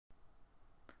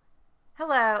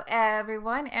Hello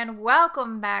everyone and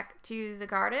welcome back to the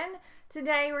garden.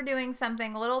 Today we're doing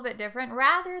something a little bit different.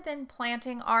 Rather than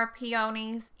planting our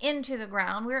peonies into the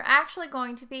ground, we're actually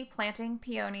going to be planting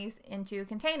peonies into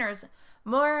containers.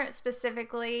 More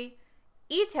specifically,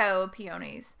 ITOH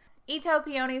peonies. ITOH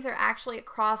peonies are actually a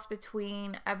cross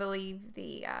between, I believe,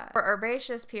 the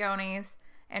herbaceous peonies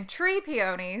and tree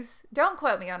peonies. Don't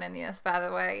quote me on any of this, by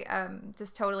the way.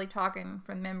 Just totally talking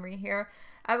from memory here.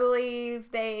 I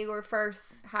believe they were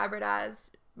first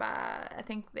hybridized by, I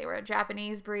think they were a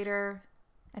Japanese breeder.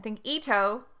 I think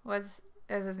Ito was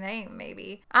his name,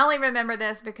 maybe. I only remember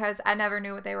this because I never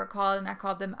knew what they were called, and I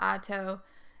called them ITOH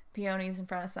peonies in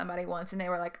front of somebody once, and they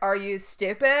were like, "Are you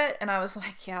stupid?" And I was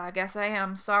like, "Yeah, I guess I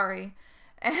am. Sorry."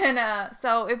 And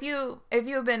so if you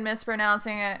have been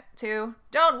mispronouncing it too,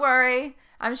 don't worry.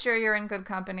 I'm sure you're in good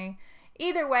company.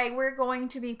 Either way, we're going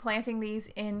to be planting these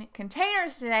in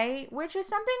containers today, which is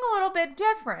something a little bit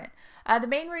different. The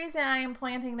main reason I am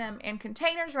planting them in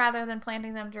containers rather than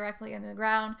planting them directly in the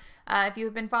ground, if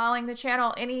you've been following the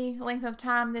channel any length of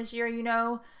time this year, you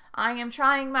know I am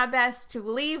trying my best to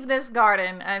leave this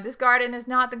garden. This garden is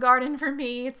not the garden for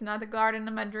me. It's not the garden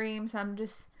of my dreams. I'm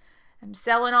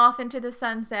selling off into the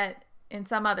sunset in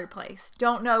some other place.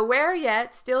 Don't know where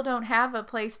yet. Still don't have a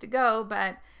place to go,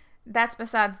 but that's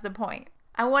besides the point.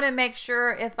 I want to make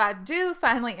sure if I do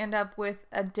finally end up with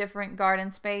a different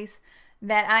garden space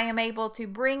that I am able to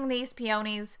bring these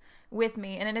peonies with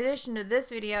me. And in addition to this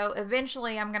video,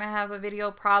 eventually I'm going to have a video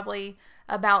probably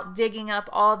about digging up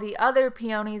all the other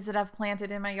peonies that I've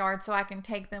planted in my yard so I can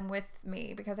take them with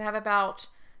me, because I have about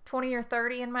 20 or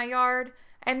 30 in my yard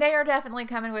and they are definitely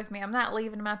coming with me. I'm not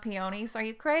leaving my peonies. Are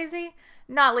you crazy?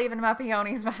 Not leaving my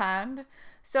peonies behind.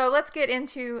 So let's get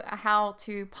into how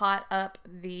to pot up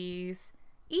these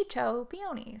ITOH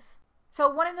peonies. So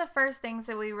one of the first things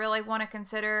that we really want to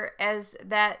consider is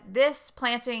that this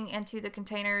planting into the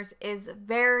containers is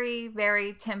very,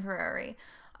 very temporary.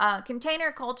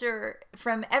 Container culture,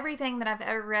 from everything that I've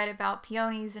ever read about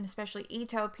peonies and especially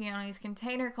ITOH peonies,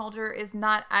 container culture is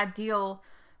not ideal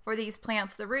for these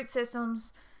plants. The root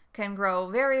systems can grow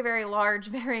very, very large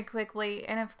very quickly,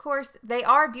 and of course they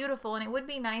are beautiful, and it would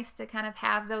be nice to kind of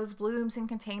have those blooms in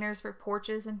containers for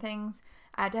porches and things.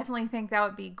 I definitely think that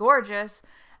would be gorgeous.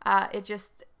 It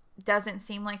just doesn't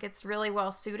seem like it's really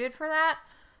well suited for that.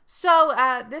 So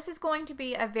this is going to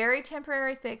be a very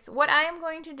temporary fix. What I am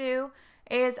going to do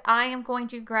is I am going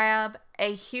to grab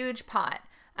a huge pot.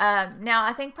 Now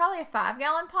I think probably a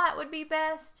 5-gallon pot would be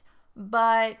best,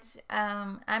 but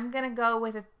I'm gonna go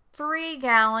with a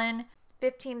 3-gallon.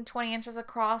 15 to 20 inches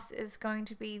across is going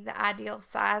to be the ideal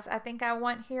size I think I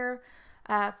want here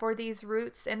for these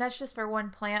roots, and that's just for one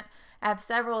plant. I have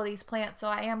several of these plants, so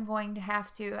I am going to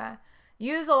have to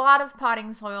use a lot of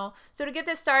potting soil. So to get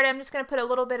this started, I'm just going to put a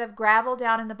little bit of gravel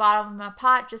down in the bottom of my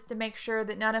pot just to make sure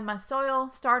that none of my soil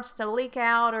starts to leak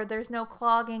out or there's no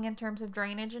clogging in terms of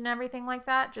drainage and everything like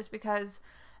that, just because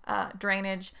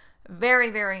drainage, very,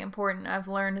 very important. I've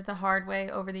learned the hard way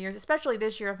over the years, especially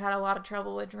this year. I've had a lot of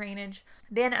trouble with drainage.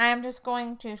 Then I am just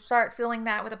going to start filling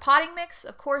that with a potting mix.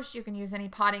 Of course, you can use any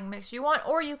potting mix you want,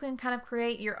 or you can kind of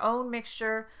create your own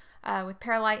mixture with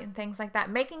perlite and things like that,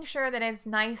 making sure that it's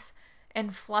nice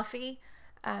and fluffy.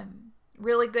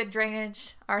 Really good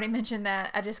drainage. I already mentioned that.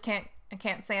 I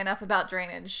can't say enough about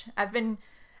drainage.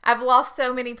 I've lost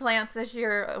so many plants this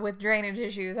year with drainage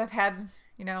issues.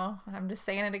 I'm just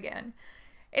saying it again.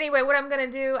 Anyway, what I'm going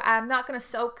to do, I'm not going to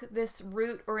soak this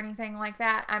root or anything like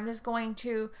that. I'm just going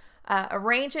to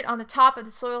arrange it on the top of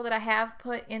the soil that I have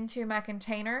put into my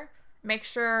container. Make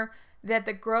sure that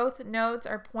the growth nodes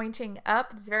are pointing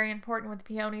up. It's very important with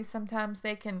peonies. Sometimes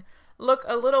they can look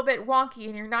a little bit wonky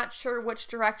and you're not sure which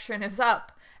direction is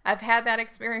up. I've had that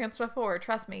experience before.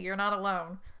 Trust me, you're not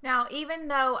alone. Now, even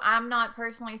though I'm not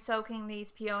personally soaking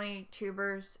these peony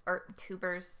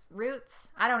roots,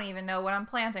 I don't even know what I'm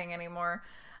planting anymore.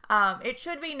 It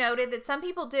should be noted that some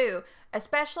people do,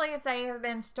 especially if they have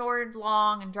been stored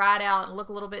long and dried out and look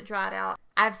a little bit dried out.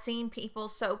 I've seen people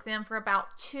soak them for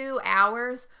about 2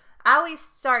 hours. I always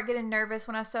start getting nervous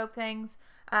when I soak things.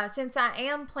 Since I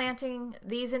am planting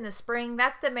these in the spring,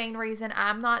 that's the main reason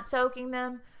I'm not soaking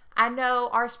them. I know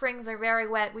our springs are very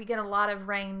wet. We get a lot of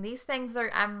rain.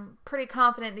 I'm pretty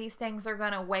confident these things are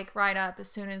going to wake right up as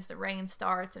soon as the rain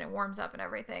starts and it warms up and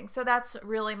everything. So that's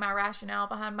really my rationale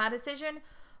behind my decision,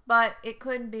 but it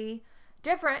could be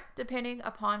different depending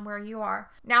upon where you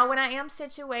are. Now, when I am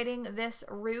situating this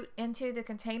root into the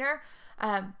container,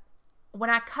 when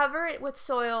I cover it with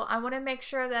soil, I want to make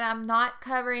sure that I'm not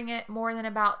covering it more than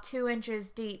about 2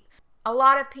 inches deep. A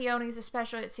lot of peonies,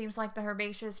 especially it seems like the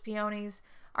herbaceous peonies,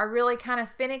 are really kind of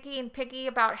finicky and picky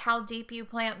about how deep you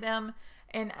plant them.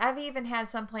 And I've even had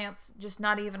some plants just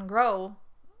not even grow,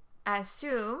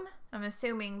 I'm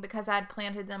assuming because I'd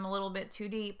planted them a little bit too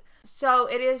deep. So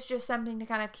it is just something to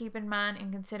kind of keep in mind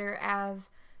and consider as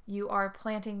you are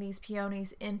planting these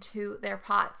peonies into their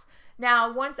pots.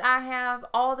 Now, once I have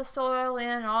all the soil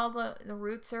in, all the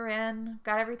roots are in,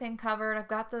 got everything covered, I've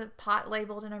got the pot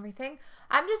labeled and everything,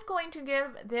 I'm just going to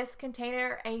give this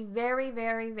container a very,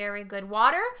 very, very good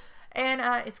water. And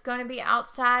it's going to be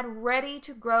outside ready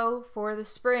to grow for the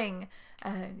spring.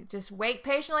 Just wait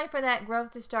patiently for that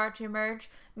growth to start to emerge.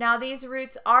 Now, these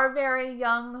roots are very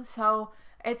young, so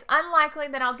it's unlikely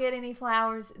that I'll get any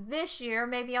flowers this year.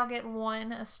 Maybe I'll get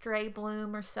a stray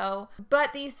bloom or so.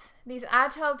 But these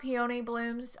ITOH Peony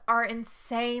blooms are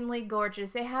insanely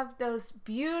gorgeous. They have those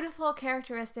beautiful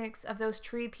characteristics of those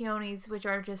tree peonies, which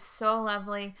are just so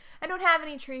lovely. I don't have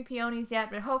any tree peonies yet,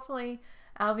 but hopefully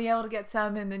I'll be able to get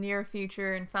some in the near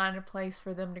future and find a place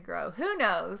for them to grow. Who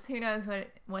knows? Who knows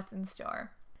what's in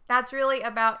store? That's really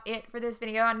about it for this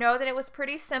video. I know that it was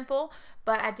pretty simple,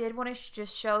 but I did want to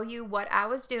just show you what I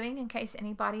was doing in case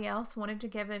anybody else wanted to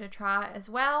give it a try as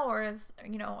well, or is,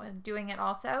 doing it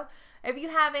also. If you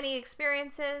have any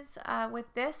experiences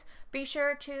with this, be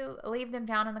sure to leave them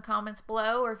down in the comments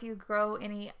below, or if you grow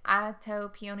any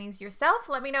ITOH peonies yourself,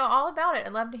 let me know all about it.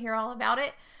 I'd love to hear all about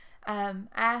it.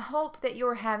 I hope that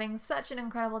you're having such an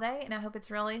incredible day, and I hope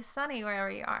it's really sunny wherever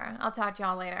you are. I'll talk to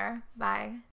y'all later.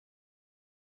 Bye.